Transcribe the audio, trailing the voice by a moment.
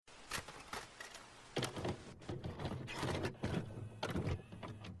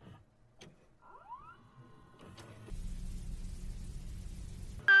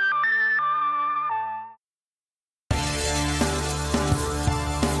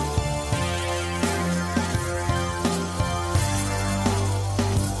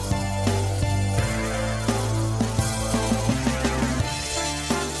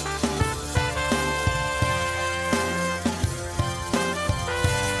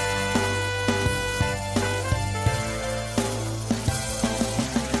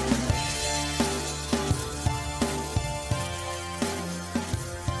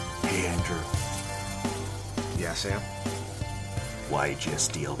Sam? Why'd you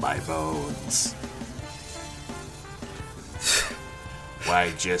steal my bones?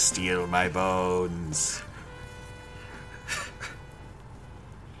 Why'd you steal my bones?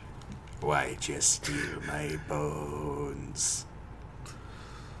 Why'd you steal my bones?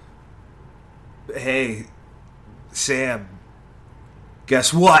 Hey, Sam.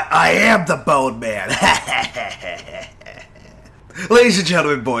 Guess what? I am the Bone Man. Ladies and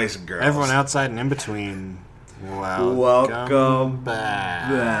gentlemen, boys and girls. Everyone outside and in between. Welcome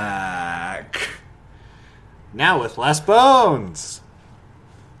back. Now with less bones.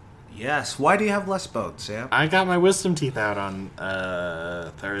 Yes. Why do you have less bones, Sam? I got my wisdom teeth out on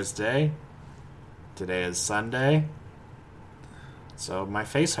Thursday. Today is Sunday. So my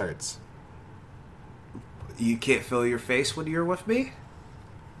face hurts. You can't feel your face when you're with me?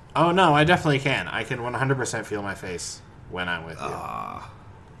 Oh, no, I definitely can. I can 100% feel my face when I'm with you.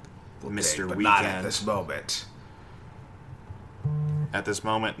 Mr. But Weekend. not at this moment. At this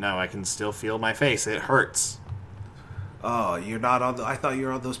moment, no, I can still feel my face. It hurts. Oh, you're not on I thought you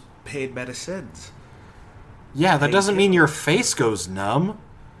were on those pain medicines. Yeah, that doesn't mean your face goes numb.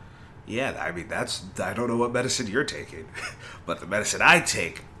 Yeah, I mean, I don't know what medicine you're taking. But the medicine I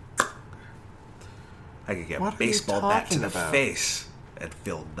take, I can get a baseball bat to the face and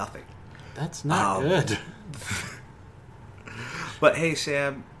feel nothing. That's not good. But hey,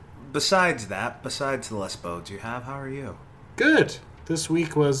 Sam, besides the less bones you have, how are you? Good. This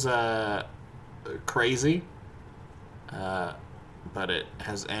week was crazy. But it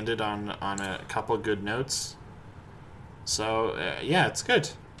has ended on a couple good notes. So, yeah, it's good.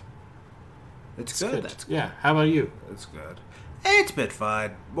 It's good. That's good. Yeah, how about you? It's good. It's been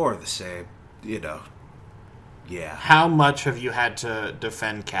fine. More of the same. You know. Yeah. How much have you had to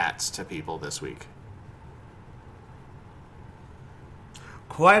defend cats to people this week?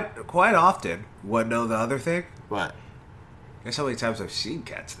 Quite often. Want to know the other thing? What? Guess how many times I've seen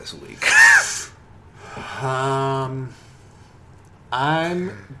cats this week?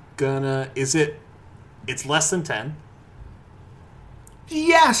 I'm gonna... It's less than 10?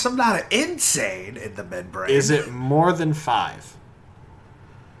 Yes, I'm not insane in the mid-brain. Is it more than 5?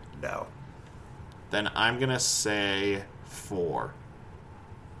 No. Then I'm gonna say 4.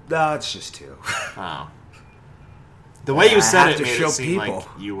 No, it's just 2. Oh. The way you said it made show it seem people. like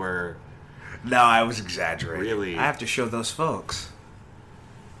you were... No, I was exaggerating. Really? I have to show those folks.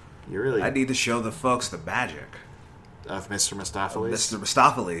 You really... I need to show the folks the magic. Of Mr. Mistopheles? Mr.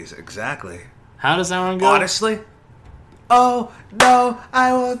 Mistopheles, exactly. How does that one go? Honestly? Oh, no,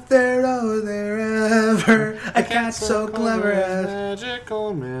 I won't there, oh, there ever. A cat so clever as...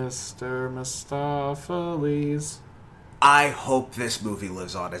 Magical Mr. Mistopheles. I hope this movie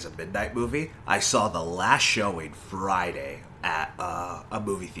lives on as a midnight movie. I saw the last showing Friday at a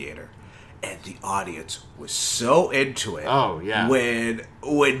movie theater. And the audience was so into it. Oh, yeah. When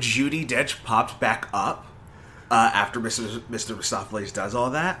Judi Dench popped back up after Mr. Mistopheles does all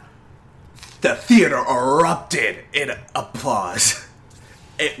that, the theater erupted in applause.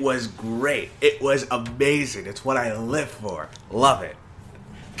 It was great. It was amazing. It's what I live for. Love it.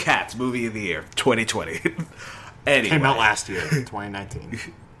 Cats, movie of the year, 2020. Anyway. Came out last year, 2019.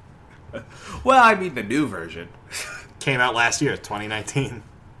 Well, I mean the new version. Came out last year, 2019.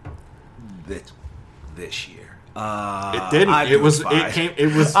 This year. It didn't. It was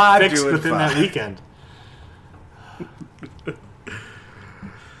fixed within that weekend.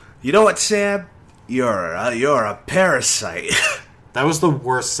 You know what, Sam? You're a parasite. That was the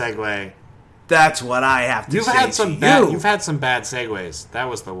worst segue. That's what I have to say You've had some bad segues. That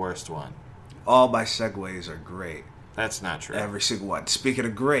was the worst one. All my segues are great. That's not true. Every single one. Speaking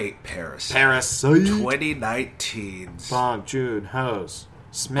of great, Parasite. 2019's Bong Joon-ho's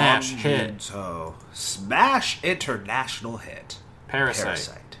smash hit. Smash international hit. Parasite. His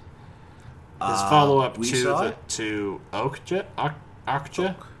follow-up to Okja?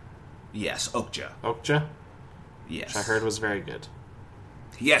 Okja? Yes, Okja. Okja? Yes. Which I heard was very good.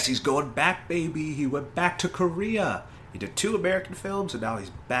 Yes, he's going back, baby. He went back to Korea. He did 2 American films, and now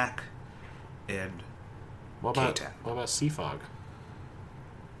he's back in K-Town. What about Seafog?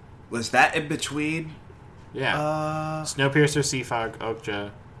 Was that in between? Yeah. Snowpiercer, Seafog,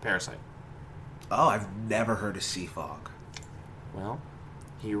 Okja, Parasite. Oh, I've never heard of Seafog. Well,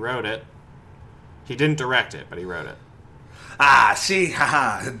 he wrote it. He didn't direct it, but he wrote it. Ah, see,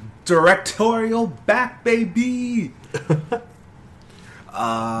 haha, directorial back, baby.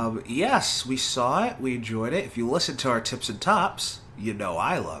 Yes, we saw it. We enjoyed it. If you listen to our tips and tops, you know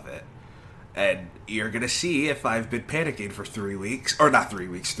I love it. And you're going to see if I've been panicking for 3 weeks, or not 3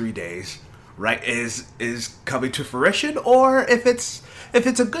 weeks, 3 days, right, is coming to fruition, or if it's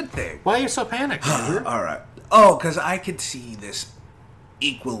a good thing. Why are you so panicked, Andrew? All right. Oh, because I could see this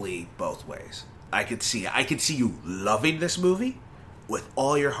equally both ways. I could see you loving this movie with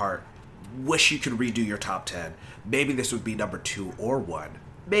all your heart. Wish you could redo your top 10. Maybe this would be number 2 or 1.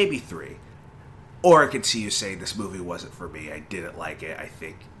 Maybe 3. Or I could see you saying this movie wasn't for me. I didn't like it. I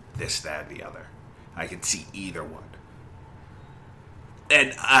think this, that, and the other. I can see either one.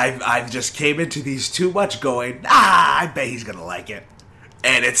 And I've just came into these too much going, I bet he's going to like it.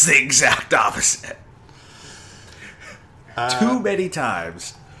 And it's the exact opposite. Too many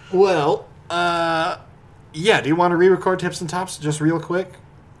times. Well, yeah, do you want to re-record Tips and Tops just real quick?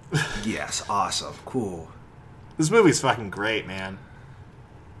 Yes, awesome, cool. This movie's fucking great, man.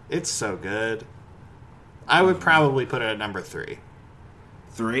 It's so good. I would probably put it at number 3.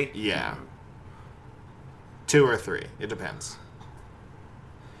 3? Yeah. 2 or 3. It depends.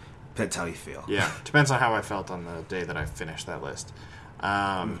 Depends how you feel. Yeah, depends on how I felt on the day that I finished that list.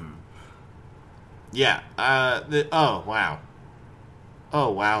 Yeah. Oh, wow.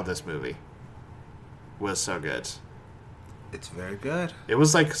 Oh, wow, this movie was so good. It's very good. It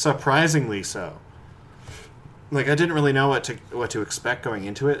was, like, surprisingly so. Like, I didn't really know what to expect going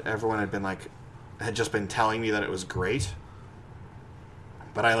into it. Everyone had just been telling me that it was great.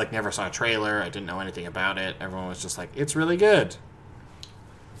 But I, like, never saw a trailer. I didn't know anything about it. Everyone was just like, it's really good.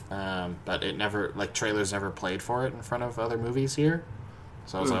 But it never, like, trailers never played for it in front of other movies here.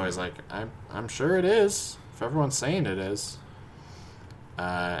 So I was always like, I'm sure it is, if everyone's saying it is.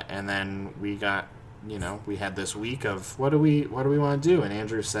 And then we got, we had this week of what do we want to do? And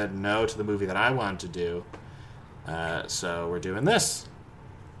Andrew said no to the movie that I wanted to do. So we're doing this.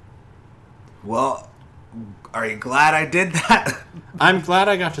 Well, are you glad I did that? I'm glad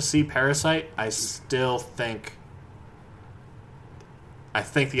I got to see Parasite. I still think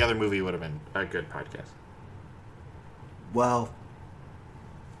the other movie would have been a good podcast. Well,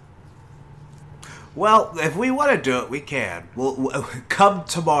 if we want to do it, we can. We'll come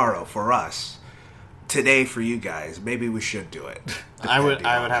tomorrow for us. Today for you guys. Maybe we should do it. I would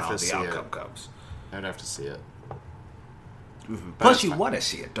have to see it. The outcome comes. I would have to see it. Mm-hmm. Plus, you want to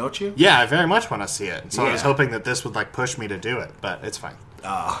see it, don't you? Yeah, I very much want to see it. So yeah. I was hoping that this would push me to do it, but it's fine.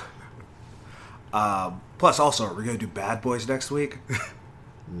 Plus, also, are we going to do Bad Boys next week?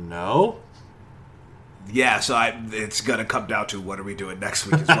 No. Yeah, so it's going to come down to what are we doing next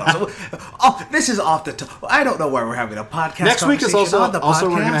week as well. So, this is off the top. I don't know why we're having a podcast. Next week is also on the podcast. we're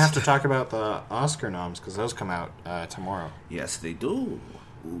going to have to talk about the Oscar noms because those come out tomorrow. Yes, they do.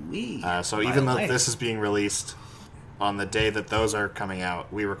 So even though this is being released on the day that those are coming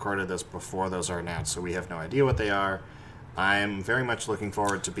out, we recorded this before those are announced, so we have no idea what they are. I'm very much looking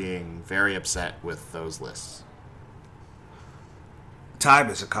forward to being very upset with those lists. Time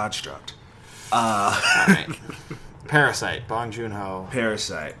is a construct. All right. Parasite, Bong Joon-ho.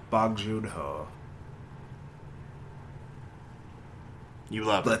 Parasite, Bong Joon-ho. You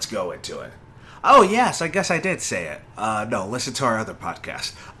love it. Let's go into it. Oh, yes, I guess I did say it. No, listen to our other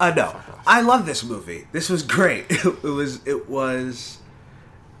podcast. No, I love this movie. This was great.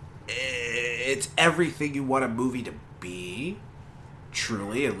 It's everything you want a movie to be,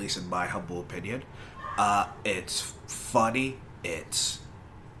 truly, at least in my humble opinion. It's funny.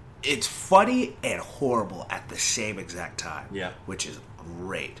 It's funny and horrible at the same exact time. Yeah. Which is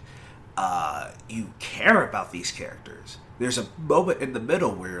great. You care about these characters. There's a moment in the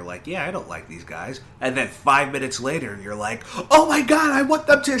middle where you're like, yeah, I don't like these guys. And then 5 minutes later, you're like, oh my god, I want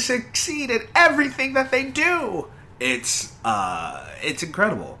them to succeed in everything that they do. It's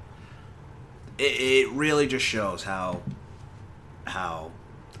incredible. It really just shows how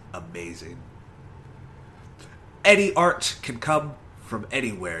amazing any art can come from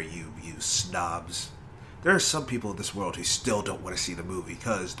anywhere, you snobs. There are some people in this world who still don't want to see the movie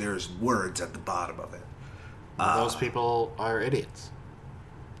because there's words at the bottom of it. Those people are idiots.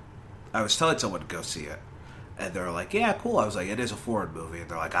 I was telling someone to go see it, and they're like, yeah, cool. I was like, it is a foreign movie. And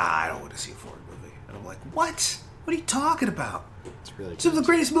they're like, I don't want to see a foreign movie. And I'm like, what? What are you talking about? It's really good. Some of the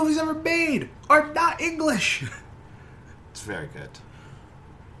greatest movies ever made are not English. It's very good.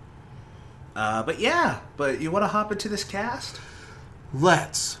 But you want to hop into this cast?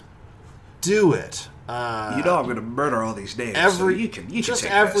 Let's do it. I'm going to murder all these names. So you can just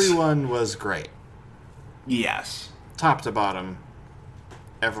take everyone was great. Yes. Top to bottom,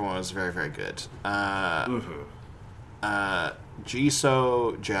 everyone was very, very good.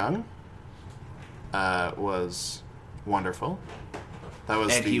 Ji-So Jung was wonderful. That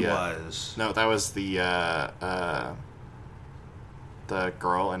was and he was. No, that was the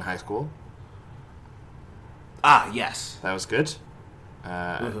girl in high school. Ah, yes. That was good.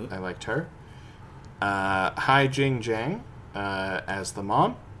 I liked her. Hai Jing Jang as the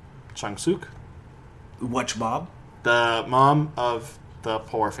mom, Chung Suk. Which mom? The mom of the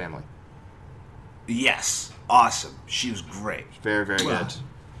poor family. Yes. Awesome. She was great. Very, very Wow. good.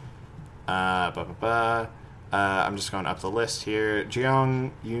 I'm just going up the list here.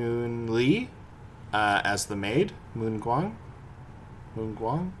 Jeong Yoon Lee as the maid. Moon Guang? Mhm.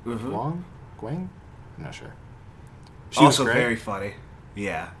 Guang? Guang? I'm not sure. She Also was great. very funny.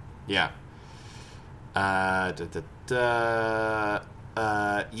 Yeah. Yeah.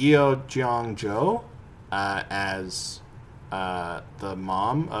 Yeo Jeong Jo as the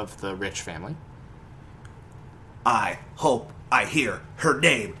mom of the rich family. I hope I hear her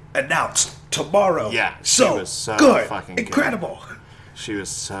name announced tomorrow. Yeah, she so, was so good. fucking good. Incredible. She was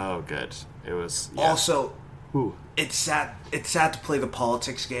so good. It was Also, Ooh. it's sad to play the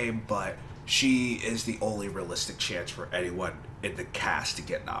politics game, but she is the only realistic chance for anyone in the cast to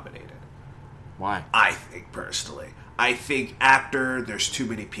get nominated. Why? I think personally. I think actor, there's too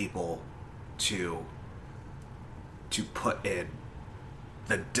many people to put in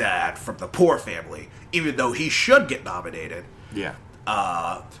the dad from the poor family, even though he should get nominated. Yeah.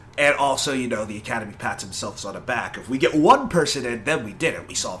 And also, the Academy pats themselves on the back. If we get one person in, then we did it.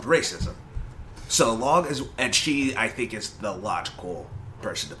 We solved racism. So long as... And she, I think, is the logical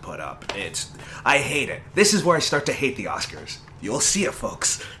person to put up. I hate it. This is where I start to hate the Oscars. You'll see it,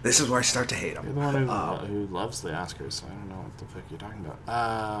 folks. This is where I start to hate them. You're the one who loves the Oscars, so I don't know what the fuck you're talking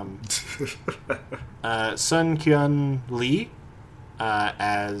about. Sun Kyun Lee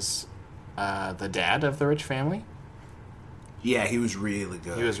as the dad of the rich family. Yeah, he was really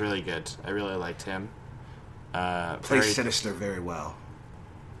good. He was really good. I really liked him. Plays Sinister very well.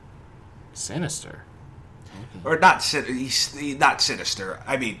 Sinister? Or not he's not Sinister.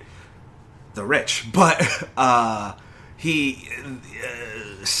 I mean, the rich. But he...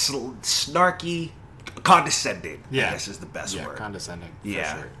 snarky... Condescending, I guess is the best word. Condescending.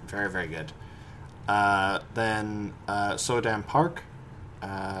 Yeah. For sure. Very, very good. Then Sodam Park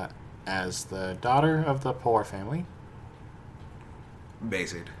as the daughter of the poor family.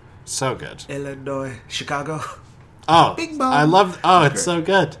 Amazing. So good. Illinois, Chicago, Oh, Bing bong. I love. Oh, it's so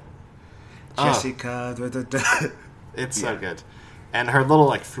good. Jessica. It's so good. And her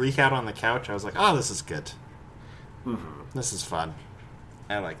little freak out on the couch. I was like, oh, this is good. Mm-hmm. This is fun.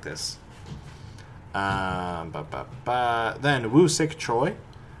 I like this. Then Woo Sik Choi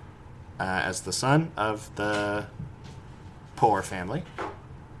as the son of the poor family.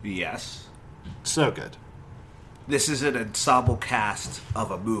 Yes. So good. This is an ensemble cast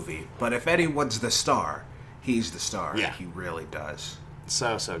of a movie, but if anyone's the star, he's the star. Yeah. He really does.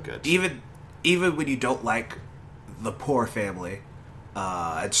 So good. Even when you don't like the poor family,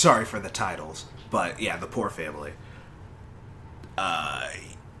 and sorry for the titles, but yeah, the poor family.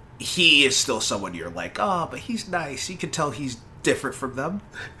 He is still someone you're like, oh, but he's nice. You can tell he's different from them.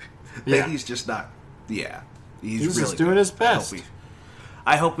 Yeah. He's just not. Yeah, He's really just doing good. his best.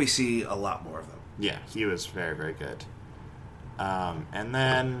 I hope we see a lot more of them. Yeah, he was very, very good. And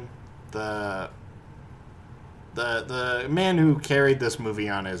then the man who carried this movie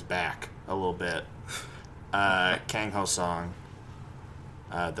on his back a little bit, Kang Ho Song,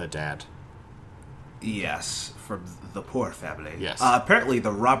 the dad. Yes, from the poor family. Yes. Apparently,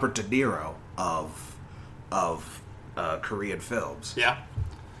 the Robert De Niro of Korean films. Yeah,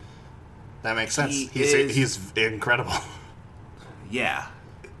 that makes sense. He He's incredible. Yeah.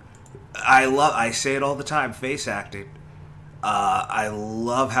 I say it all the time, face acting. I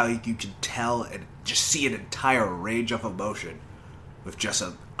love how you can tell and just see an entire range of emotion with just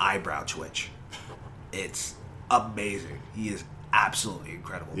an eyebrow twitch. It's amazing. He is absolutely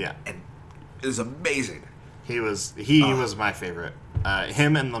incredible. Yeah. And it is amazing. He was my favorite.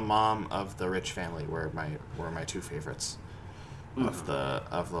 Him and the mom of the rich family were my two favorites of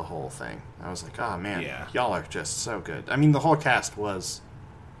the whole thing. I was like, oh man, Yeah. y'all are just so good. I mean, the whole cast was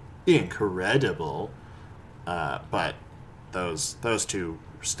incredible, but those two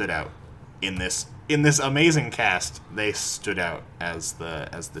stood out in this amazing cast. They stood out as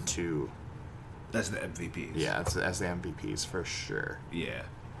the two. That's the MVPs. Yeah, as the MVPs for sure. Yeah.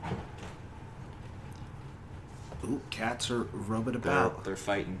 Ooh, cats are rubbing about. They're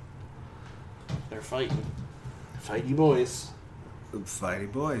fighting. They're fighting. Fighty boys.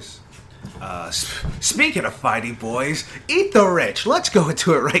 Fighting boys. Speaking of fighting boys, Eat the Rich. Let's go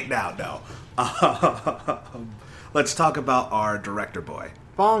into it right now. No. Let's talk about our director boy,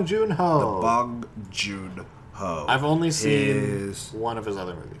 Bong Joon-ho. Bong Joon-ho. I've only seen one of his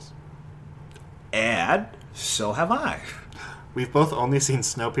other movies. And so have I. We've both only seen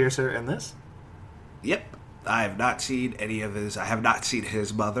Snowpiercer and this? Yep. I have not seen any of his. I have not seen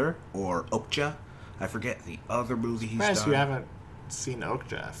His Mother or Okja. I forget the other movie he's Surprised done. you haven't seen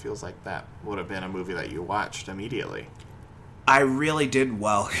Okja, it feels like that would have been a movie that you watched immediately. I really did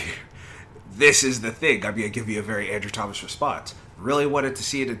well. This is the thing. I'm going to give you a very Andrew Thomas response. Really wanted to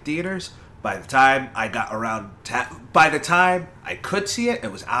see it in theaters. By the time I got around... by the time I could see it,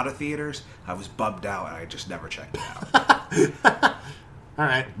 it was out of theaters. I was bummed out, and I just never checked it out. All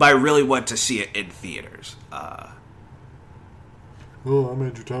right. But I really want to see it in theaters. Oh, I'm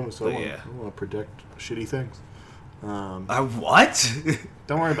Andrew Thomas. I want to protect shitty things. What?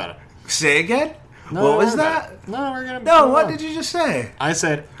 Don't worry about it. Say again? No, what was that? No, we're gonna. No, what did you just say? I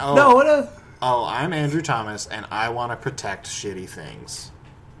said, "Oh, no, what a." Oh, I'm Andrew Thomas, and I want to protect shitty things.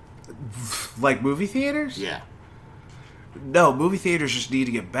 Like movie theaters? Yeah. No, movie theaters just need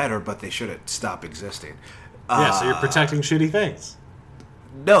to get better, but they shouldn't stop existing. Yeah, so you're protecting shitty things.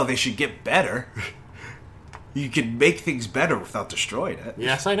 No, they should get better. You can make things better without destroying it.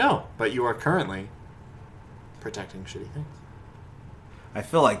 Yes, I know, but you are currently protecting shitty things. I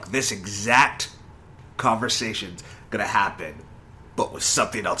feel like this exact conversation's gonna happen, but with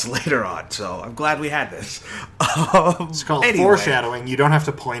something else later on. So I'm glad we had this. It's called foreshadowing. You don't have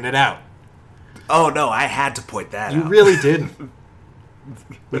to point it out. Oh no, I had to point that out. You really didn't.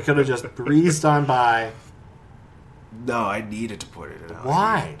 We could have just breezed on by. No, I needed to point it out.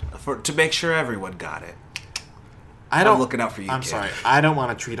 Why? To make sure everyone got it. I'm looking out for you. I'm sorry. I don't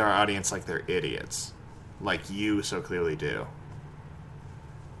want to treat our audience like they're idiots, like you so clearly do.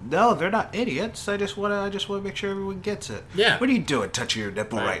 No, they're not idiots. I just want to make sure everyone gets it. Yeah. What are you doing, touching your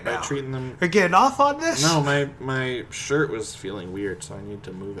nipple right now? Treating them. You're getting off on this? No, my shirt was feeling weird, so I need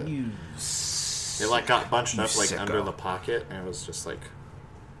to move it. It like got bunched up like under the pocket, and it was just like,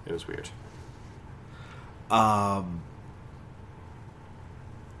 it was weird. Bong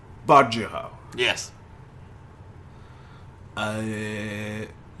Joon-ho. Yes.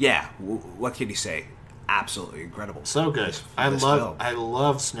 Yeah. What can you say? Absolutely incredible. So good. I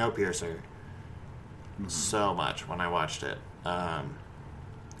love Snowpiercer so much when I watched it. I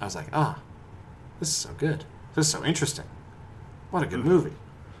was like, this is so good. This is so interesting. What a good movie.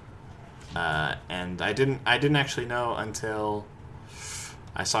 And I didn't actually know until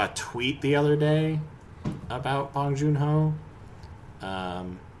I saw a tweet the other day about Bong Joon-ho.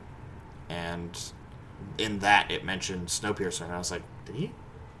 And in that it mentioned Snowpiercer, and I was like, did he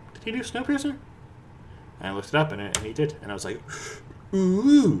do Snowpiercer? And I looked it up, and he did. And I was like,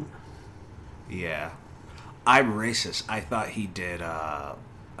 ooh. Yeah. I'm racist. I thought he did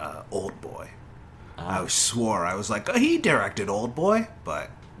Old Boy. I swore. I was like, he directed Old Boy.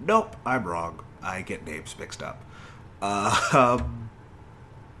 But nope, I'm wrong. I get names mixed up.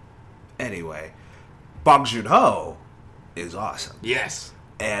 Anyway, Bong Joon-ho is awesome. Yes.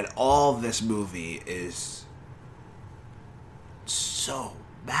 And all this movie is so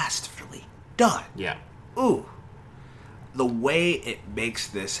masterfully done. Yeah. Ooh. The way it makes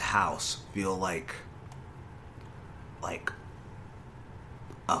this house feel like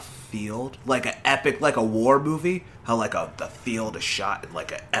a field, like an epic, like a war movie. How the field is shot in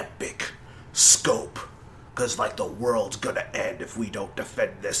like an epic scope, because like the world's gonna end if we don't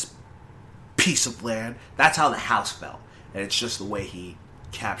defend this piece of land. That's how the house felt, and it's just the way he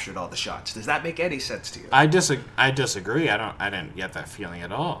captured all the shots. Does that make any sense to you? I disagree. I didn't get that feeling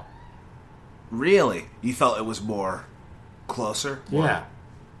at all. Really? You felt it was more closer? Yeah.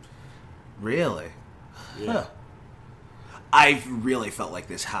 Really? Yeah. Huh. I really felt like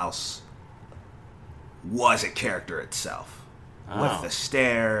this house was a character itself. Oh. With the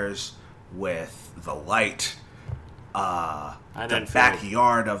stairs, with the light, the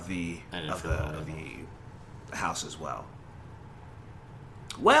backyard of the house as well.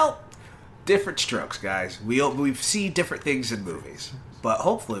 Well, different strokes, guys. We see different things in movies, but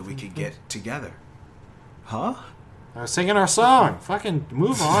hopefully we can get together. Huh? I was singing our song. Fucking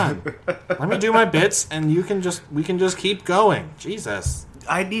move on. Let me do my bits, and we can just keep going. Jesus.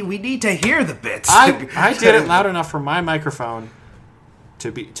 We need to hear the bits. I did it loud enough for my microphone for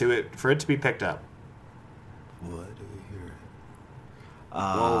it to be picked up. What do we hear?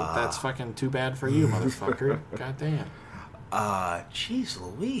 Well, that's fucking too bad for you, motherfucker. God damn. Jeez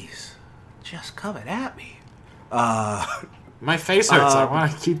Louise. Just coming at me. My face hurts. I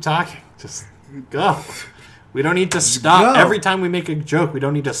want to keep talking. Just go. We don't need to stop. Every time we make a joke, we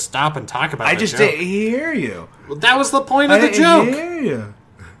don't need to stop and talk about it. I just didn't hear you. Well, that was the point of the joke. I didn't hear you.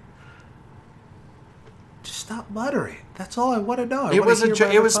 Just stop muttering. That's all I want to know. It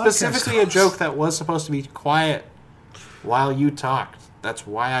was specifically a joke that was supposed to be quiet while you talked. That's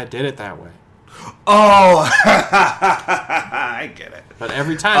why I did it that way. Oh, I get it. But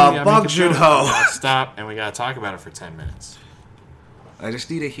every time we gotta Bong make a joke, we Joon-ho. gotta stop and we gotta talk about it for 10 minutes. I just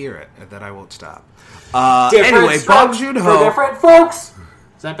need to hear it, and then I won't stop. Different Anyway, Bong strokes Joon-ho. for different folks.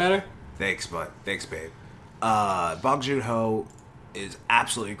 Is that better? Thanks, bud. Thanks, babe. Bong Joon-ho is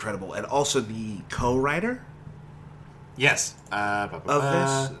absolutely incredible, and also the co-writer Yes. of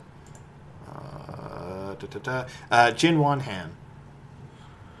this. Jin Won Han.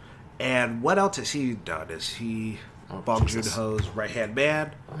 And what else has he done? Is he Bong Jesus. Joon-ho's right-hand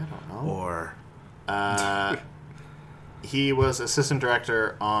man? I don't know. Or... He was assistant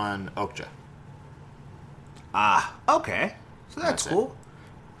director on Okja. okay. So that's That's it. cool.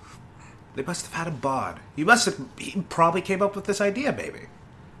 They must have had a bond. He probably came up with this idea, maybe.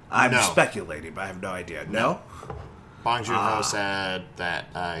 I'm No. speculating, but I have no idea. No? Bong Joon-ho said that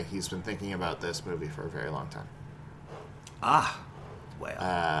he's been thinking about this movie for a very long time.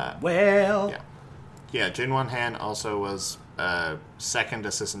 Well. Yeah. Yeah, Jin Won Han also was second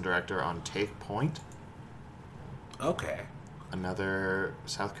assistant director on Take Point, Okay. another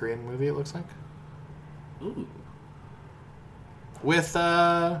South Korean movie, it looks like. Ooh. With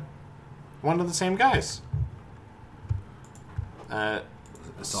one of the same guys.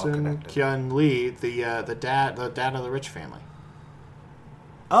 It's all Sun connected. Kyun Lee, the dad of the rich family.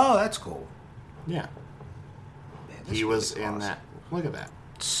 Oh, that's cool. Yeah. Man, this He was movie's in awesome. that. Look at that.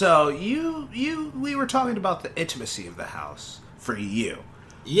 So we were talking about the intimacy of the house for you.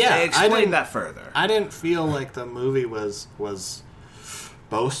 Yeah, Explain that further. I didn't feel like the movie was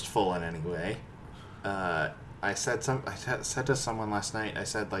boastful in any way. I said to someone last night. I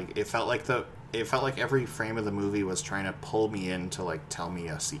said like it felt like every frame of the movie was trying to pull me in to like tell me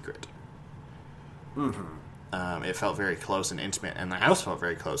a secret. Mm-hmm. It felt very close and intimate, and the house felt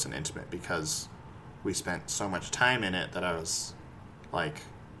very close and intimate because we spent so much time in it that I was like.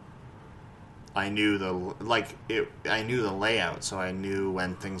 I knew the layout, so I knew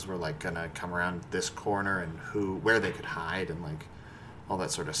when things were like gonna come around this corner and where they could hide and like all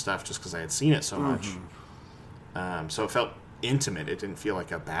that sort of stuff, just because I had seen it so much. So it felt intimate. It didn't feel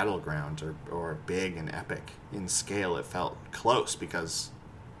like a battleground or big and epic in scale. It felt close because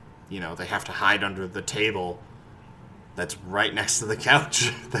they have to hide under the table that's right next to the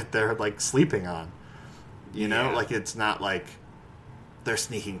couch that they're like sleeping on. Yeah. Like it's not like they're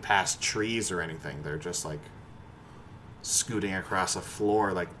sneaking past trees or anything. They're just like scooting across a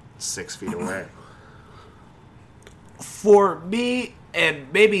floor like 6 feet away. For me,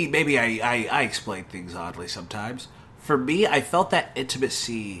 and maybe I explain things oddly sometimes. For me, I felt that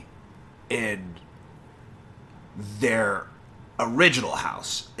intimacy in their original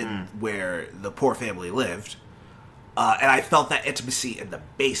house, where the poor family lived, and I felt that intimacy in the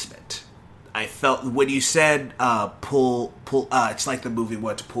basement. I felt when you said pull. It's like the movie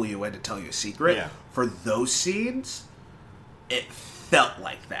wanted to pull you in to tell you a secret. Yeah. For those scenes, it felt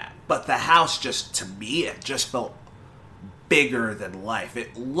like that. But the house to me, it just felt bigger than life.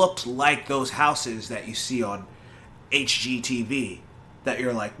 It looked like those houses that you see on HGTV that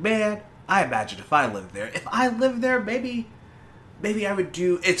you're like, man, I imagine if I lived there. If I lived there, maybe I would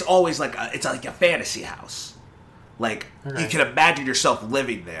do. It's always like it's like a fantasy house. Like Okay. you can imagine yourself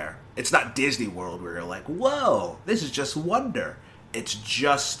living there. It's not Disney World where you're like, whoa, this is just wonder. It's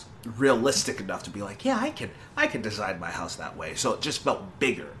just realistic enough to be like, yeah, I can design my house that way. So it just felt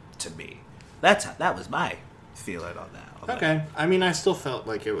bigger to me. That was my feeling on that. Okay. I mean, I still felt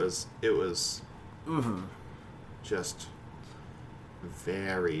like it was just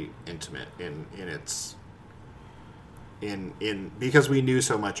very intimate in its because we knew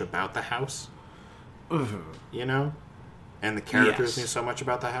so much about the house. And the characters Yes. knew so much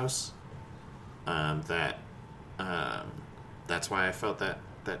about the house that that's why I felt that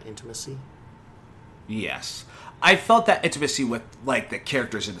intimacy. Yes. I felt that intimacy with like the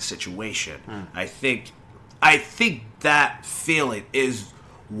characters in the situation. I think that feeling is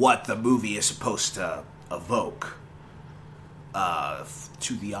what the movie is supposed to evoke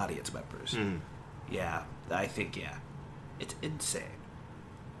to the audience members. Yeah, I think it's insane.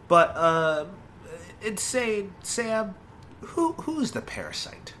 But insane, Sam. Who's the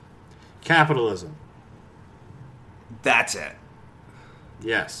parasite? Capitalism. That's it.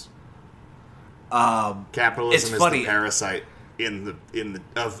 Yes. Capitalism it's is funny. the parasite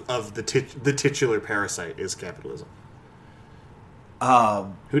the titular parasite is capitalism.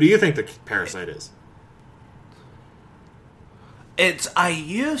 Who do you think the parasite is? I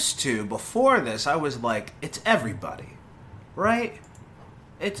used to, before this, I was like, it's everybody. Right?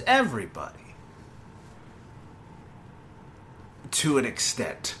 It's everybody. To an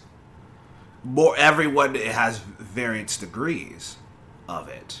extent. Everyone has various degrees of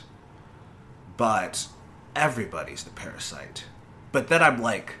it. But everybody's the parasite. But then I'm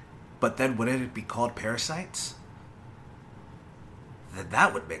like, but then wouldn't it be called parasites? then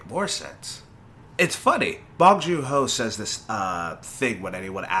that would make more sense. It's funny. Bong Joon-ho says this thing when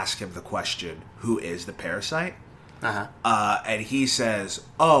anyone asks him the question, who is the parasite? And he says,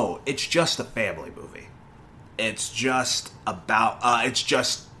 oh, it's just a family movie. It's just about,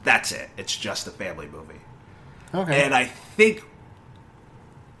 that's it. It's just a family movie. Okay. And I think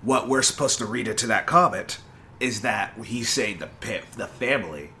what we're supposed to read into that comment is that he's saying the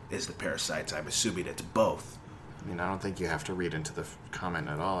family is the parasites. I'm assuming it's both. I mean, I don't think you have to read into the comment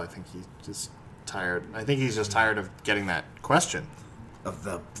at all. I think he's just tired. I think he's just tired of getting that question. Of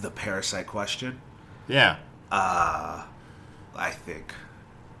the parasite question? Yeah. I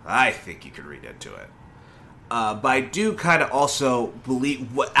think you could read into it. But I do kind of also believe,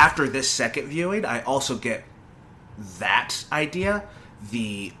 after this second viewing, I also get that idea,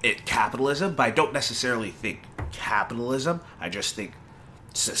 capitalism, but I don't necessarily think capitalism. I just think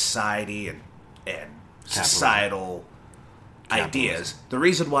society and societal ideas. The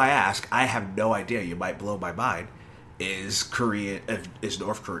reason why I ask, I have no idea, you might blow my mind, is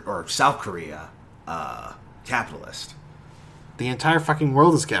North Korea or South Korea capitalist? The entire fucking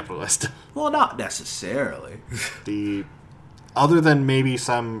world is capitalist. Well, not necessarily. Other than maybe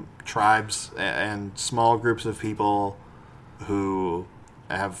some tribes and small groups of people who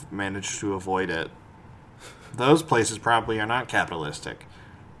have managed to avoid it, those places probably are not capitalistic.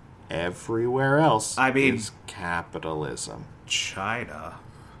 Everywhere else is capitalism. China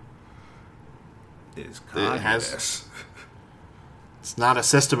is communist. It's not a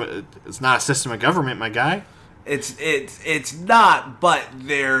system. It's not a system of government, my guy. It's not, but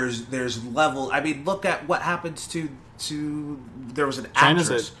there's level. I mean, look at what happens to there was an actress.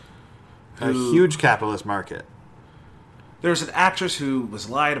 China's a huge capitalist market. There was an actress who was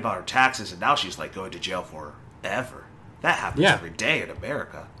lying about her taxes, and now she's like going to jail forever. That happens every day in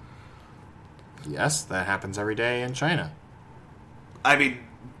America. Yes, that happens every day in China. I mean,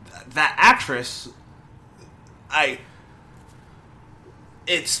 that actress,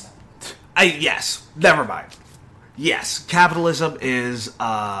 yes, never mind. Yes, capitalism is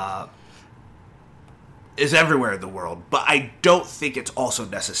everywhere in the world, but I don't think it's also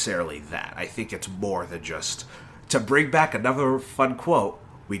necessarily that. I think it's more than just, to bring back another fun quote,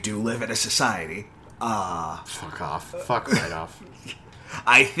 we do live in a society. Fuck off. Fuck right off.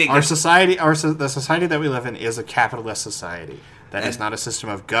 I think the society that we live in is a capitalist society. That is not a system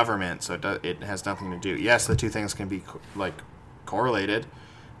of government, so it has nothing to do. Yes, the two things can be correlated,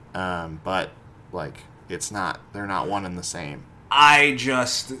 but it's not. They're not one and the same.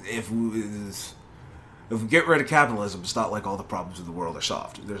 If we get rid of capitalism, it's not like all the problems in the world are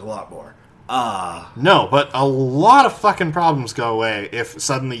solved. There's a lot more. No, but a lot of fucking problems go away if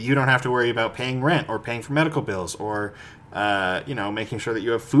suddenly you don't have to worry about paying rent or paying for medical bills or making sure that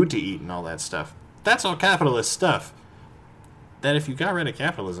you have food to eat and all that stuff. That's all capitalist stuff. That if you got rid of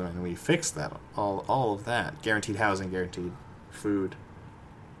capitalism and we fixed that, all of that, guaranteed housing, guaranteed food,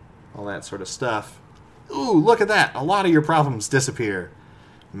 all that sort of stuff. Ooh, look at that. A lot of your problems disappear.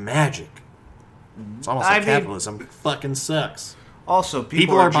 Magic. It's almost like capitalism fucking sucks. Also,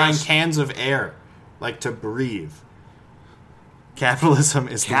 people are buying cans of air, to breathe. Capitalism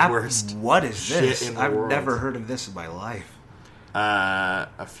is the worst. What is this? In the I've world. never heard of this in my life.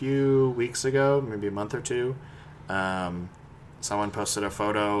 A few weeks ago, maybe a month or two, someone posted a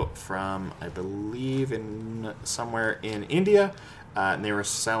photo from, I believe, somewhere in India, and they were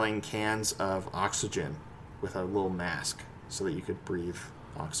selling cans of oxygen with a little mask so that you could breathe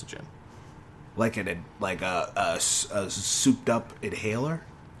oxygen. Like a souped up inhaler,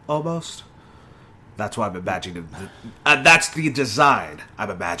 almost. That's what I'm imagining. That's the design I'm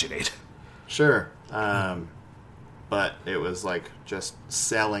imagining. Sure, but it was just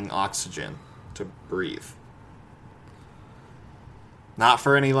selling oxygen to breathe. Not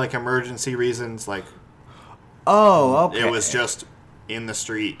for any emergency reasons. Oh, okay. It was just in the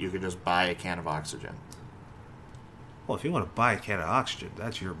street. You could just buy a can of oxygen. Well, if you want to buy a can of oxygen,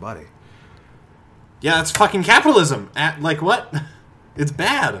 that's your money. Yeah, that's fucking capitalism. What? It's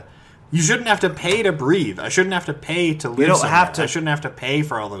bad. You shouldn't have to pay to breathe. I shouldn't have to pay to live somewhere. I shouldn't have to pay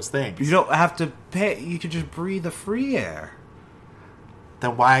for all those things. You don't have to pay. You can just breathe the free air.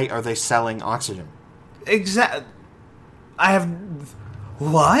 Then why are they selling oxygen? Exactly.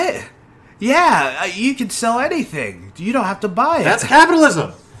 What? Yeah, you can sell anything. You don't have to buy it. That's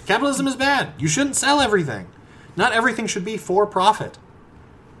capitalism. Capitalism is bad. You shouldn't sell everything. Not everything should be for profit.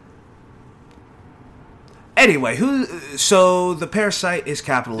 Anyway, so the parasite is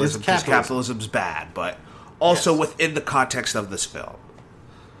capitalism because capitalism's bad, but also within the context of this film.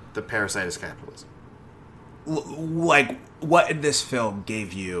 The parasite is capitalism. What in this film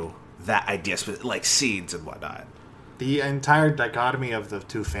gave you that idea, scenes and whatnot? the entire dichotomy of the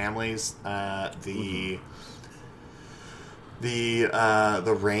two families, the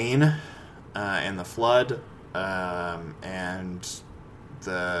rain and the flood, and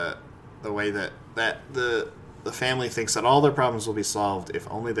the way that the family thinks that all their problems will be solved if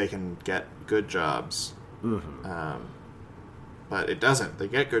only they can get good jobs. But it doesn't. They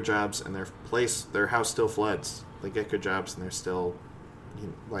get good jobs, and their house still floods. They get good jobs, and they're still,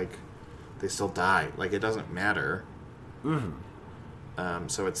 they still die. Like, it doesn't matter.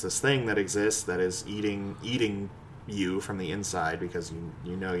 So it's this thing that exists that is eating you from the inside because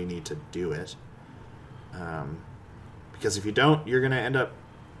you know you need to do it. Because if you don't, you're going to end up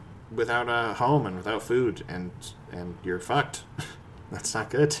without a home and without food, and you're fucked. That's not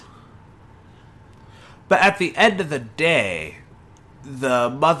good. But at the end of the day, the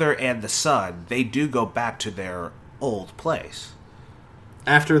mother and the son, they do go back to their old place.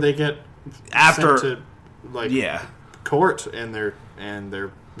 After they get sent to court and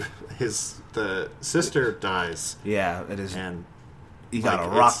the sister dies. Yeah, it is. And you got a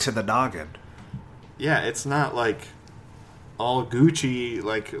rock to the noggin. Yeah, it's not like all Gucci,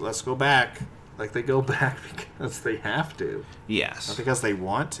 like, let's go back. Like, they go back because they have to. Yes. Not because they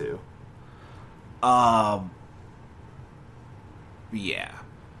want to. Yeah.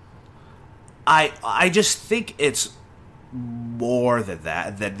 I just think it's more than that.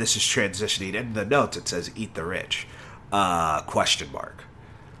 And then this is transitioning. In the notes, it says, eat the rich. Question mark.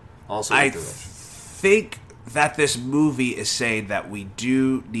 Also I eat the rich. think that this movie is saying that we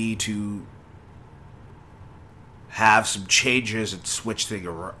do need to have some changes and switch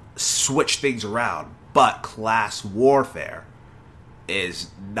things around, but class warfare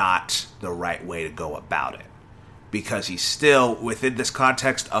is not the right way to go about it, because he's still within this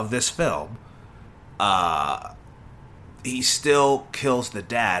context of this film. He still kills the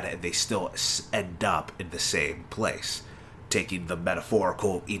dad, and they still end up in the same place, taking the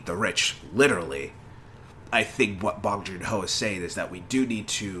metaphorical "eat the rich" literally. I think what Bong Joon-ho is saying is that we do need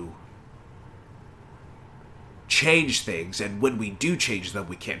to change things, and when we do change them,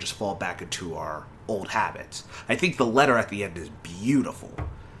 we can't just fall back into our old habits. I think the letter at the end is beautiful,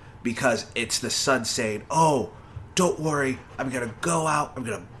 because it's the son saying, "Oh, don't worry, I'm gonna go out, I'm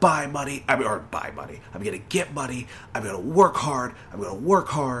gonna buy money, I'm gonna get money, I'm gonna work hard,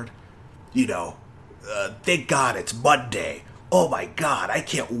 thank God it's Monday. Oh my God, I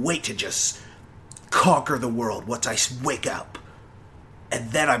can't wait to just conquer the world once I wake up.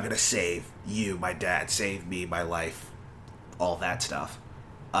 And then I'm gonna save you, my dad, save me, my life, all that stuff."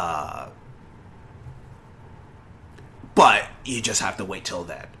 But you just have to wait till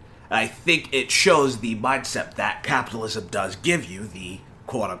then. And I think it shows the mindset that capitalism does give you, the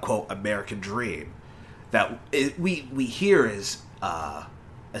quote-unquote American dream, that we hear is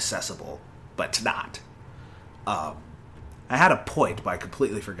accessible, but it's not. I had a point, but I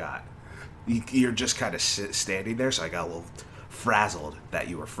completely forgot. You're just kind of standing there, so I got a little frazzled that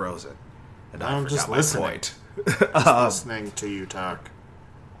you were frozen. And I I'm forgot just my listening. point. Just listening to you talk.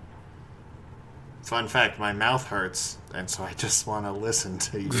 Fun fact, my mouth hurts, and so I just want to listen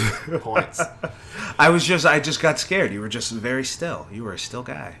to your points. I just got scared. You were just very still. You were a still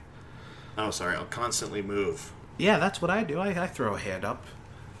guy. Oh, sorry, I'll constantly move. Yeah, that's what I do. I throw a hand up.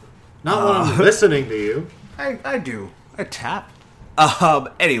 Not when I'm listening to you. I do. I tap.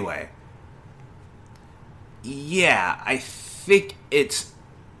 Anyway. Yeah, I think it's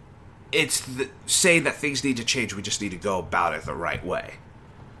saying that things need to change. We just need to go about it the right way.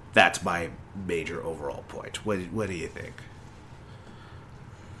 That's my major overall point. What do you think?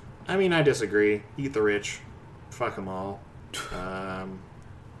 I mean, I disagree. Eat the rich. Fuck them all.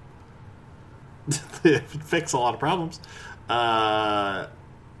 Fix a lot of problems. Yeah,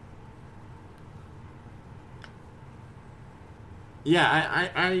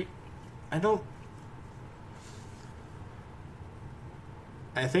 I don't...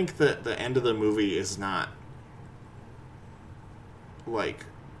 I think that the end of the movie is not... like...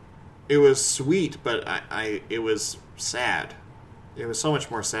 It was sweet, but it was sad. It was so much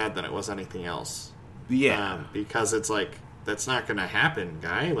more sad than it was anything else. Yeah. Because it's like, that's not going to happen,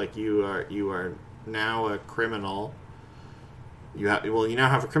 guy. Like, you are now a criminal. You now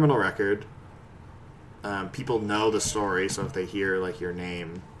have a criminal record. People know the story, so if they hear, like, your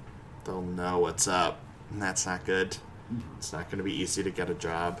name, they'll know what's up. And that's not good. It's not going to be easy to get a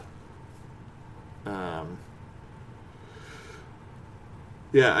job.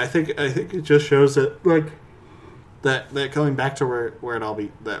 Yeah, I think it just shows that, like, that coming back to where it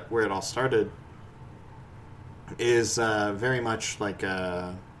all started is very much like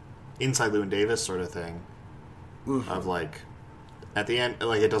a Inside Llewyn Davis sort of thing. Oof. Of, like, at the end,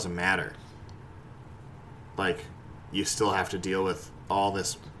 like, it doesn't matter. Like, you still have to deal with all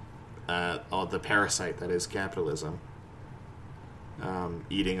this, all the parasite that is capitalism,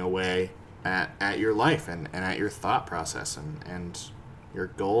 eating away at your life and at your thought process and your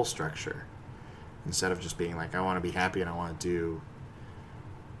goal structure. Instead of just being like, I want to be happy and I want to do,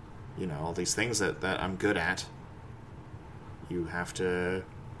 all these things that I'm good at, you have to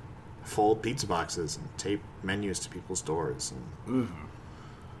fold pizza boxes and tape menus to people's doors and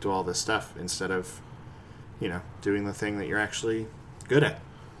do all this stuff instead of, doing the thing that you're actually good at.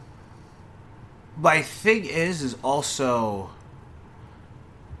 My thing is also,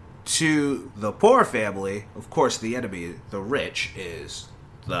 to the poor family, of course the enemy, the rich, is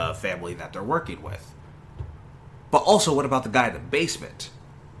the family that they're working with. But also, what about the guy in the basement?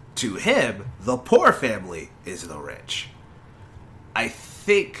 To him, the poor family is the rich. I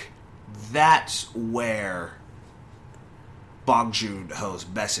think that's where Bong Joon-ho's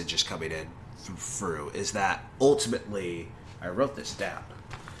message is coming in through, is that ultimately, I wrote this down.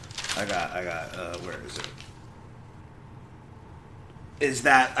 I got, where is it? Is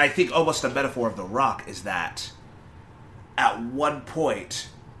that, I think almost the metaphor of The Rock is that at one point,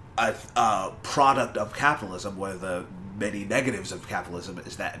 a product of capitalism, one of the many negatives of capitalism,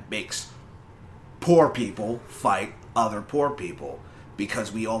 is that it makes poor people fight other poor people,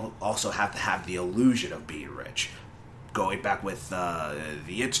 because we also have to have the illusion of being rich. Going back with the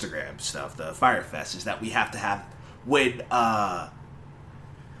Instagram stuff, the Fyre Fest, is that we have to have, when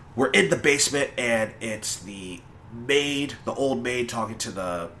we're in the basement and it's the old maid talking to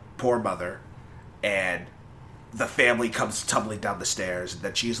the poor mother, and the family comes tumbling down the stairs, and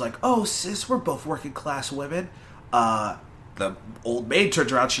then she's like, "Oh, sis, we're both working class women." The old maid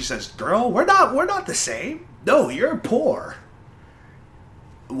turns around, she says, "Girl, we're not the same. No, you're poor."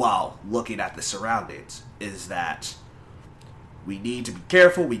 While looking at the surroundings, is that we need to be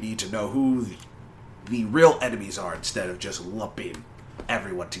careful, we need to know who the real enemies are instead of just lumping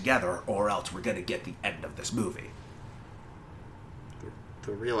everyone together, or else we're going to get the end of this movie.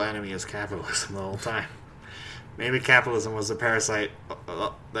 The real enemy is capitalism the whole time. Maybe capitalism was the parasite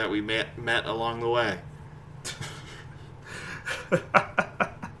that we met along the way.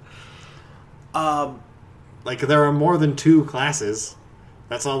 Like, there are more than two classes.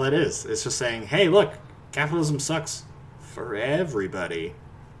 That's all that is. It's just saying, hey, look, capitalism sucks for everybody.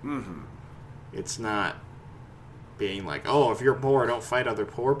 Mm-hmm. It's not being like, oh, if you're poor, don't fight other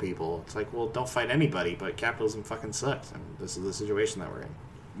poor people. It's like, well, don't fight anybody, but capitalism fucking sucks, and this is the situation that we're in.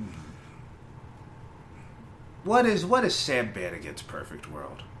 Mm-hmm. What is Sam Bannigan's perfect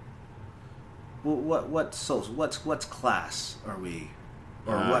world? What's class are we?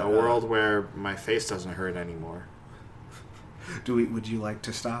 Or a world where my face doesn't hurt anymore. Would you like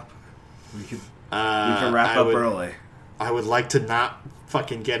to stop? We can wrap up early. I would like to not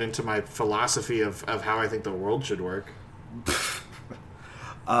fucking get into my philosophy of how I think the world should work.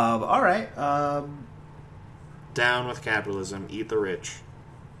 All right. Down with capitalism. Eat the rich.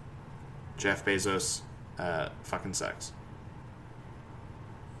 Jeff Bezos fucking sucks.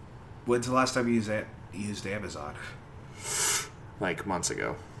 When's the last time you used Amazon? Like months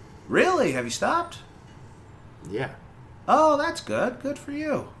ago. Really? Have you stopped? Yeah. Oh, that's good. Good for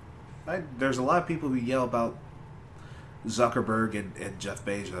you. There's a lot of people who yell about Zuckerberg and Jeff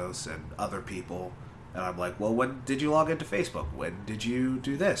Bezos and other people, and I'm like, well, when did you log into Facebook? When did you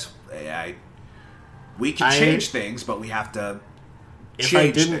do this? We can change things, but we have to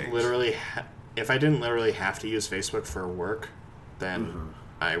change things. If I didn't literally have to use Facebook for work, then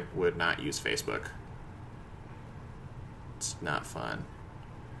I would not use Facebook. It's not fun.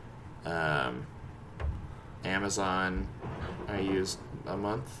 Amazon, I used a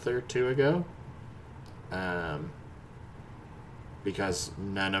month or two ago. Because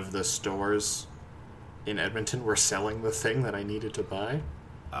none of the stores in Edmonton were selling the thing that I needed to buy.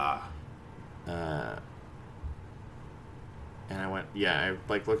 And I went, I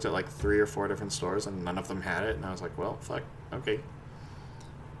looked at 3 or 4 different stores and none of them had it, and I was like, well, fuck, okay.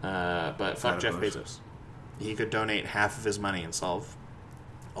 But fuck Jeff Bezos. He could donate half of his money and solve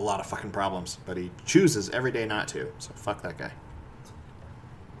a lot of fucking problems, but he chooses every day not to, so fuck that guy.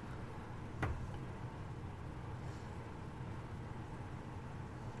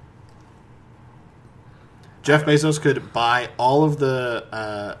 Jeff Bezos could buy all of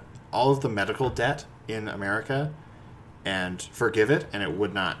the medical debt in America and forgive it, and it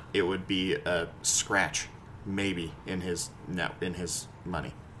would be a scratch, maybe, in his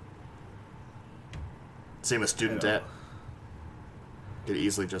money. Same with student debt. Could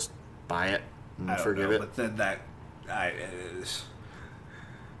easily just buy it and forgive it. But then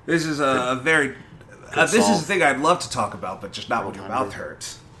this is a very this is a thing I'd love to talk about, but just not when your mouth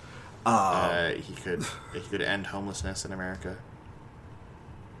hurts. He could end homelessness in America.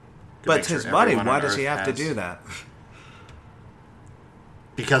 Could But make sure his money, everyone why on does he Earth have to has- do that?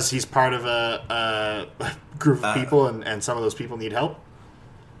 Because he's part of a group of people, and some of those people need help.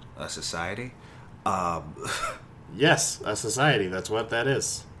 A society? Yes, a society. That's what that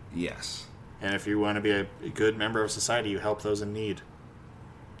is. Yes. And if you want to be a good member of society, you help those in need.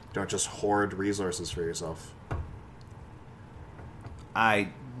 Don't just hoard resources for yourself. I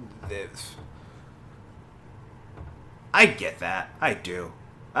get that. I do.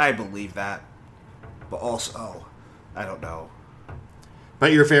 I believe that. But also, I don't know.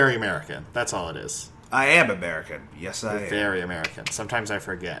 But you're very American. That's all it is. I am American. Yes, I You're am. very American. Sometimes I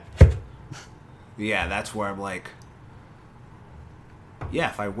forget. Yeah, that's where I'm like, yeah,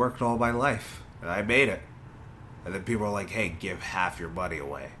 if I worked all my life and I made it, and then people are like, hey, give half your money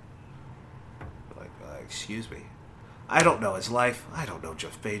away. Like, excuse me. I don't know his life. I don't know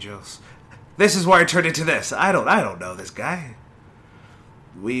Jeff Bezos. This is where I turned into this. I don't know this guy.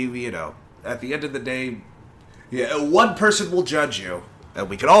 We at the end of the day, yeah, one person will judge you, and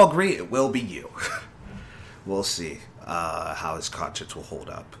we can all agree it will be you. We'll see how his conscience will hold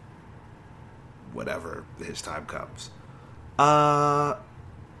up whenever his time comes. The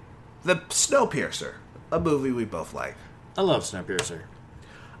Snowpiercer, a movie we both like. I love Snowpiercer.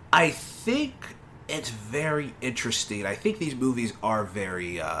 I think it's very interesting. I think these movies are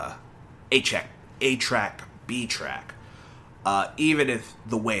very A-track, B-track. Even if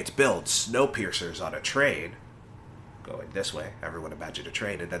the way it's built, Snowpiercer's on a train, going this way, everyone imagine a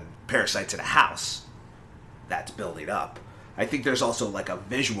train, and then Parasite's in a house that's building up. I think there's also like a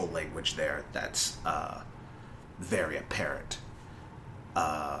visual language there that's very apparent.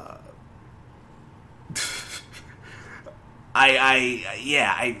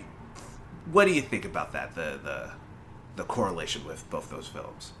 What do you think about that? The correlation with both those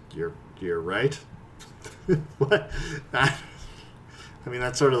films. You're right. What? I mean,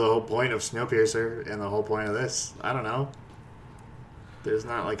 that's sort of the whole point of Snowpiercer and the whole point of this. I don't know. There's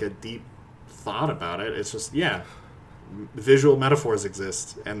not like a deep thought about it. It's just, yeah, visual metaphors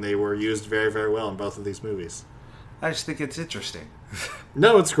exist, and they were used very, very well in both of these movies. I just think it's interesting.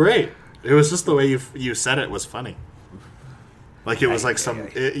 No, it's great. It was just the way you said it was funny. Like it was like some.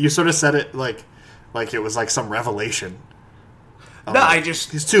 You sort of said it like it was like some revelation. No, I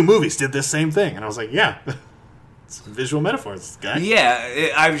just... These two movies did this same thing, and I was like, yeah, it's visual metaphors, guy. Yeah,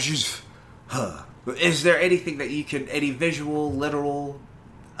 I was just... Is there anything that you can... Any visual, literal,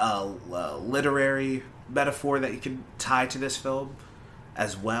 literary metaphor that you can tie to this film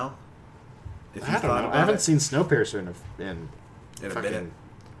as well? If I don't know. I haven't seen Snowpiercer in a fucking minute.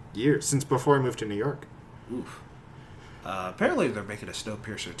 years, since before I moved to New York. Oof. Apparently they're making a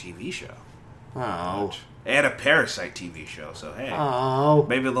Snowpiercer TV show. Oh. And a Parasite TV show, so hey. Oh.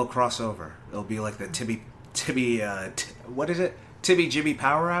 Maybe they'll cross over. It'll be like the what is it? Timmy Jimmy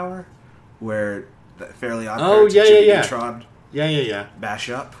Power Hour? Where the Fairly Odd Parents and Jimmy Neutron Yeah. mash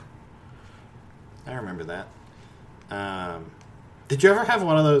up. I remember that. Did you ever have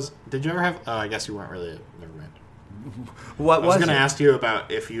one of those? Did you ever have... Oh, I guess you weren't really... Never mind. What I was going to ask you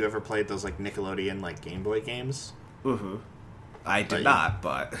about if you ever played those like Nickelodeon like Game Boy games. Mm-hmm. I did But not,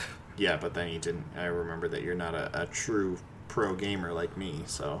 but... Yeah, but then you didn't. I remember that you're not a true pro gamer like me,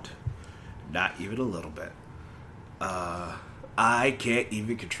 so... Not even a little bit. I can't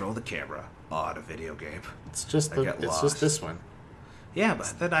even control the camera on a video game. It's just I get it's lost. just this one. Yeah,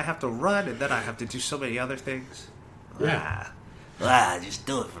 but then I have to run, and then I have to do so many other things. Yeah. Just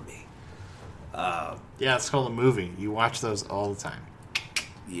do it for me. Yeah, it's called a movie. You watch those all the time.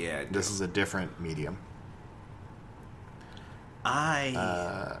 Yeah, This is a different medium.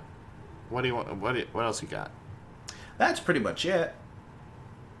 What do you want? What else you got? That's pretty much it.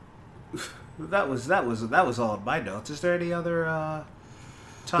 That was all in my notes. Is there any other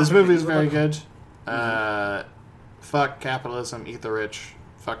topic This movie that is you very wanna- good. Fuck capitalism, eat the rich.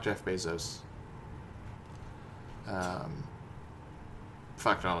 Fuck Jeff Bezos.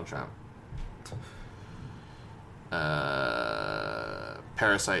 Fuck Donald Trump.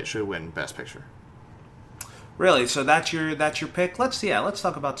 Parasite should win Best Picture. Really? So that's your pick? Let's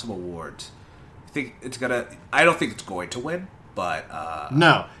talk about some awards. I think it's gonna. I don't think it's going to win, but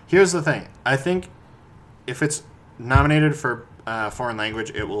No, here's the thing. I think if it's nominated for foreign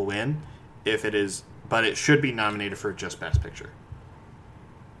language, it will win. If it is, but it should be nominated for just Best Picture.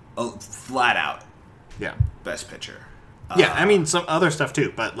 oh, flat out Yeah. Best Picture. Yeah, I mean some other stuff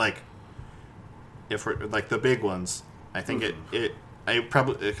too, but like if we're like the big ones, I think it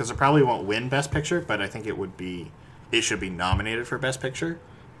probably won't win Best Picture, but I think it should be nominated for Best Picture.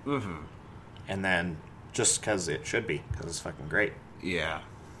 Mm-hmm. And then just because it should be, because it's fucking great. Yeah.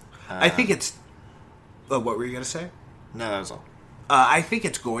 I think it's... what were you going to say? No, that was all. I think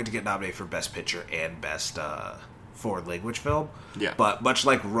it's going to get nominated for Best Picture and Best Foreign Language Film. Yeah. But much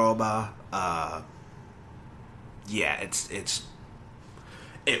like Roma,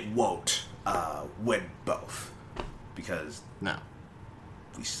 it won't win both because No.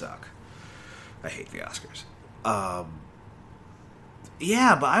 we suck. I hate the Oscars.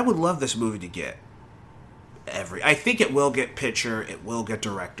 Yeah, but I would love this movie to get I think it will get picture, it will get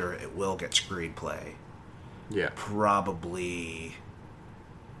director, it will get screenplay. Yeah. Probably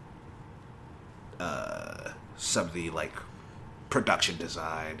some of the like production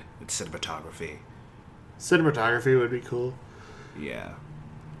design and cinematography. Cinematography would be cool. Yeah.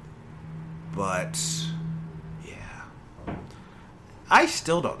 But yeah. I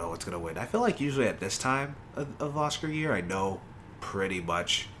still don't know what's going to win. I feel like usually at this time of Oscar year, I know pretty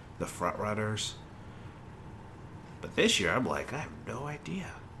much the front runners. But this year, I'm like, I have no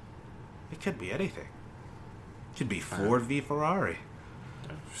idea. It could be anything. It could be Ford v Ferrari.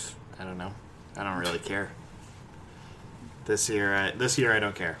 I don't know. I don't really care. This year I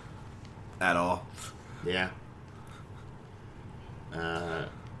don't care. At all. Yeah.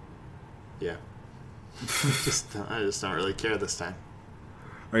 Yeah. I just don't really care this time.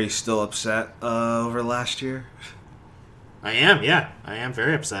 Are you still upset over last year? I am, yeah. I am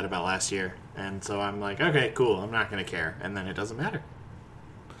very upset about last year. And so I'm like, okay, cool, I'm not going to care. And then it doesn't matter.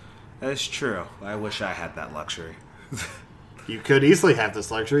 That's true. I wish I had that luxury. You could easily have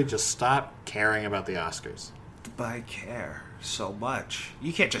this luxury. Just stop caring about the Oscars. But I care so much.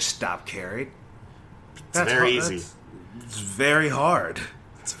 You can't just stop caring. It's very easy. It's very hard.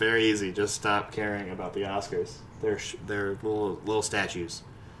 It's very easy. Just stop caring about the Oscars. They're little statues.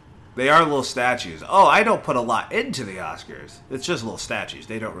 They are little statues. Oh, I don't put a lot into the Oscars. It's just little statues.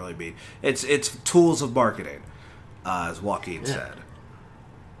 They don't really mean... It's tools of marketing, as Joaquin said.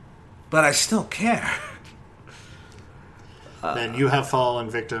 But I still care. Then you have fallen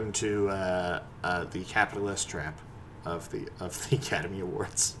victim to the capitalist trap of the Academy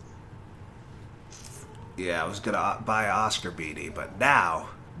Awards. Yeah, I was going to buy an Oscar beanie, but now,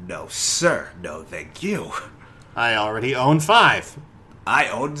 no sir, no thank you. I already own 5. I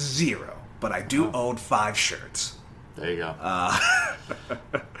own 0, but I do own 5 shirts. There you go.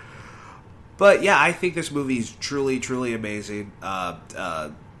 But yeah, I think this movie is truly, truly amazing.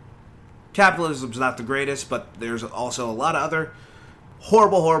 Capitalism's not the greatest, but there's also a lot of other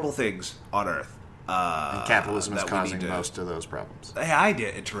horrible, horrible things on Earth. And capitalism is that we causing need to- most of those problems. Hey, I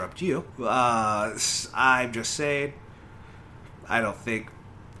didn't interrupt you. I'm just saying, I don't think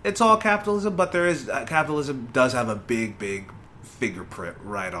it's all capitalism, but there is capitalism does have a big, big fingerprint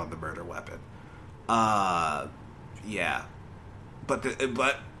right on the murder weapon. Yeah, but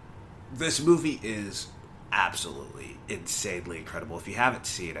this movie is absolutely insanely incredible. If you haven't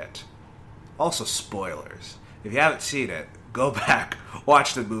seen it, also spoilers. If you haven't seen it, go back,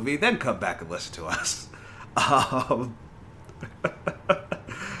 watch the movie, then come back and listen to us.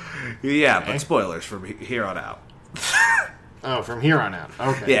 Yeah, Okay. but spoilers from here on out. Oh, from here on out.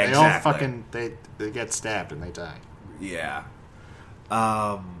 Okay. Yeah, they exactly. all fucking they get stabbed and they die. Yeah.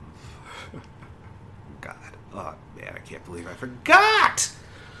 God. Oh, man, I can't believe I forgot!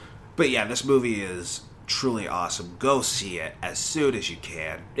 But yeah, this movie is truly awesome. Go see it as soon as you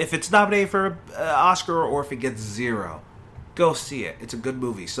can. If it's nominated for an Oscar or if it gets 0, go see it. It's a good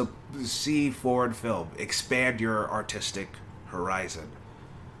movie. So see foreign film. Expand your artistic horizon.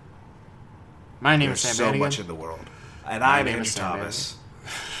 My name There's is Sam so Bannigan. much in the world. And My I'm name Andrew is Sam Thomas.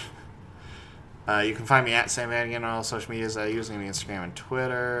 You can find me at Sam Bannigan on all social medias, using Instagram and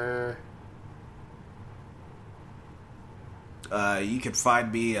Twitter. You can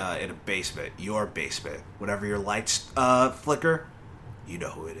find me in a basement, your basement. Whenever your lights flicker, you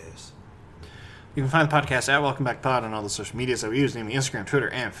know who it is. You can find the podcast at Welcome Back Pod on all the social medias that we use, namely Instagram, Twitter,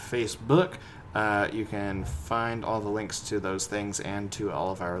 and Facebook. You can find all the links to those things and to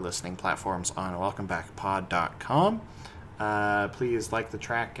all of our listening platforms on welcomebackpod.com. Please like the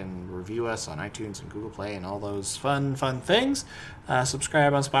track and review us on iTunes and Google Play and all those fun things.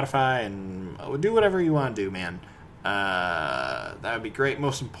 Subscribe on Spotify and do whatever you want to do, man. That would be great.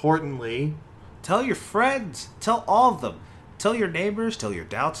 Most importantly, Tell your friends. Tell all of them. Tell your neighbors. Tell your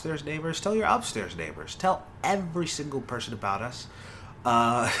downstairs neighbors. Tell your upstairs neighbors. Tell every single person about us.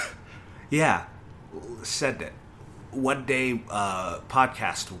 Yeah. Send it. One day,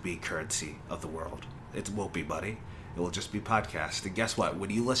 podcast will be currency of the world. It won't be money. It will just be podcast. And guess what? When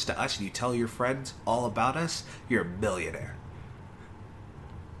you listen to us and you tell your friends all about us, you're a millionaire.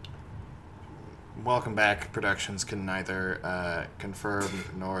 Welcome Back Productions can neither confirm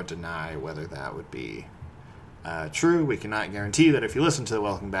nor deny whether that would be true. We cannot guarantee that if you listen to the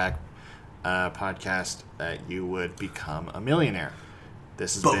Welcome Back podcast that you would become a millionaire.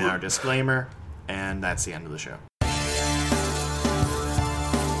 This has been our disclaimer, and that's the end of the show.